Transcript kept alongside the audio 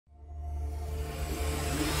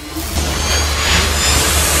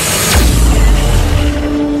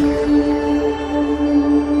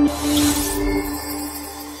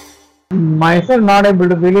myself not able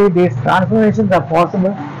to believe these transformations are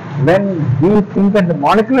possible when we think at the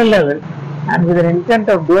molecular level and with an intent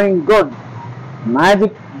of doing good.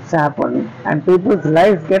 Magic happen and people's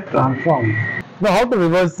lives get transformed. Now, how to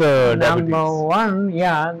reverse Number diabetes? one,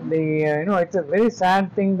 yeah, it's a very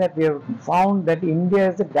sad thing that we have found that India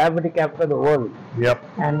is the diabetic capital of the world. Yep.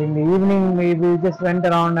 And in the evening, we just went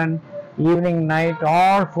around and evening, night,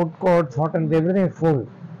 all food courts, hotels, everything is full.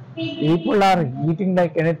 People are eating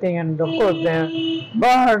like anything, and of course, they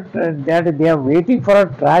are waiting for a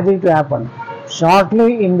tragedy to happen.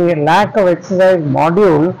 Shortly, in the lack of exercise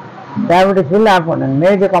module, diabetes will happen and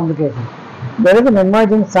major complications. There is an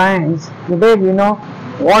emerging science. Today we know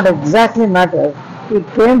what exactly matters. It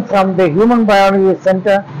came from the Human Biology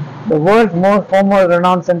Center, the world's most former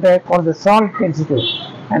renowned center called the Salk Institute.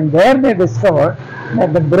 And there they discovered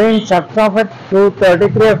that the brain shuts off at 2:30,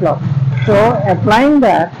 3 o'clock. So applying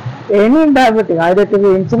that, any diabetic, either to be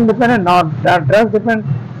insulin dependent or drug dependent,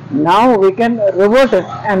 now we can revert it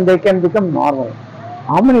and they can become normal.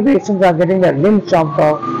 How many patients are getting their limbs chopped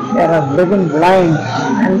off, they are becoming blind,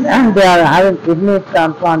 and they are having kidney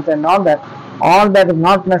transplants and all that. All that is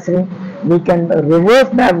not necessary. We can reverse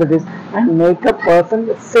diabetes and make a person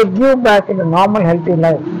secure back in a normal healthy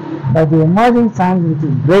life by the emerging science which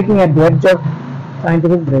is breaking at the edge of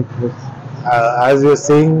scientific breakthroughs. As you're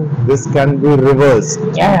saying, this can be reversed.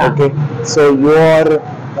 Yeah. Okay. So you are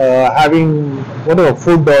having whatever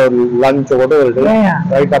food or lunch or whatever it is, Yeah.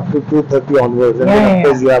 right up to 2:30 onwards, and Yeah, then of yeah.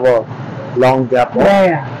 course you have a long gap.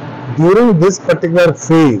 Yeah. During this particular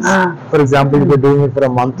phase, for example, if you're doing it for a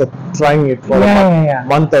month or trying it for a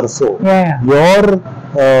month or so, Yeah. your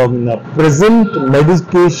present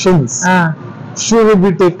medications should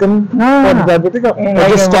be taken for diabetic or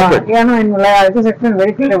just stop it. Yeah, no, I just explained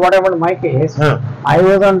very clearly what happened in my case. I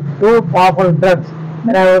was on two powerful drugs,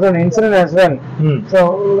 then I was on insulin as well. So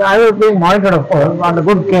I was being monitored, of course, under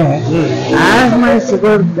good care. As my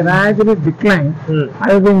sugar gradually declined, I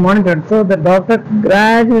was being monitored. So the doctor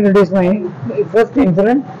gradually reduced my first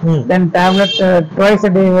insulin, then tablet twice a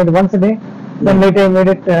day, once a day. Then later I made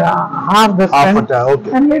it half the strength,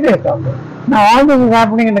 and later I stopped it. Now all this is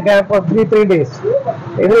happening in the gap of 3 days.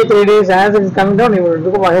 Every 3 days, as it is coming down, he will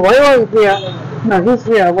look, why was it here? No, he's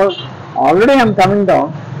here. Well, already I am coming down,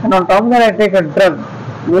 and on top of that I take a drug.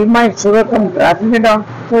 Will my sugar come drastically down?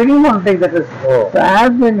 So I didn't want to take that risk. So as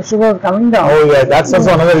the sugar is coming down. Oh yeah, that's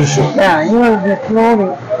also another issue. Yeah, he was just slowly.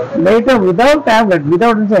 Later, without tablet,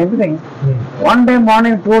 without anything, one day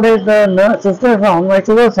morning, 2 days, the sister found my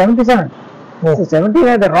sugar was 77. So 70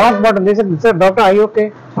 at the rock bottom. They said, doctor, are you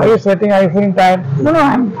okay? Are you sweating? Are you feeling tired? No,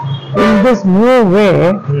 I'm in this new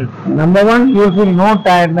way. Number one, you will feel no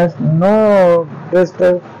tiredness, no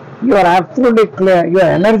distress. You are absolutely clear. You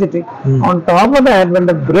are energetic. On top of that, when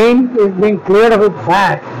the brain is being cleared of its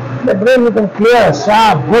fat, the brain becomes clear,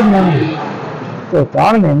 sharp, good memory. So it's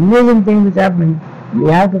all an amazing thing which is happening.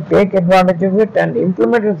 We have to take advantage of it and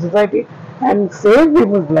implement it in society and save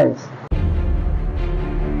people's lives.